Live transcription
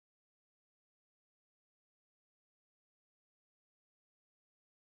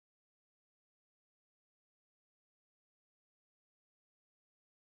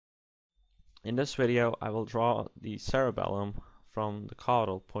In this video, I will draw the cerebellum from the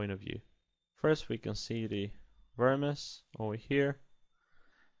caudal point of view. First, we can see the vermis over here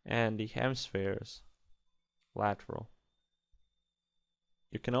and the hemispheres lateral.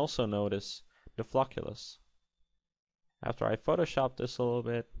 You can also notice the flocculus. After I photoshopped this a little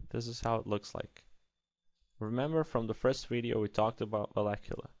bit, this is how it looks like. Remember from the first video we talked about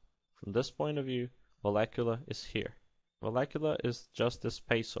vallecula. From this point of view, vallecula is here. Vallecula is just this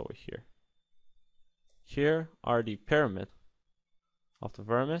space over here. Here are the pyramid of the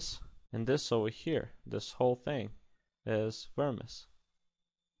vermis, and this over here, this whole thing, is vermis.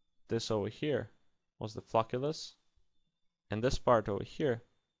 This over here was the flocculus, and this part over here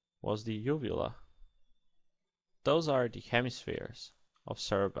was the uvula. Those are the hemispheres of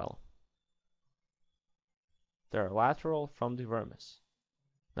cerebellum. They are lateral from the vermis.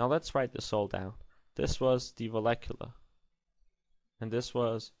 Now let's write this all down. This was the vallecula, and this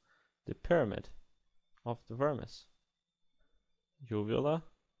was the pyramid of the vermis. Uvula,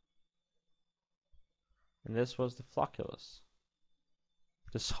 and this was the flocculus.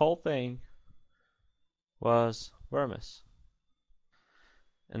 This whole thing was vermis,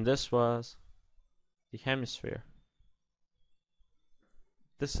 and this was the hemisphere.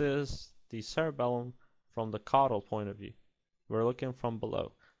 This is the cerebellum from the caudal point of view. We're looking from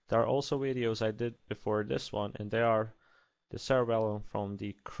below. There are also videos I did before this one, and they are the cerebellum from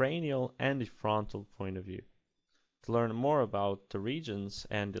the cranial and the frontal point of view. To learn more about the regions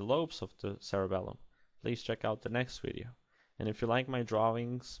and the lobes of the cerebellum, please check out the next video. And if you like my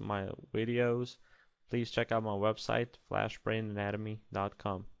drawings, my videos, please check out my website,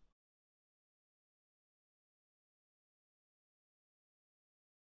 flashbrainanatomy.com.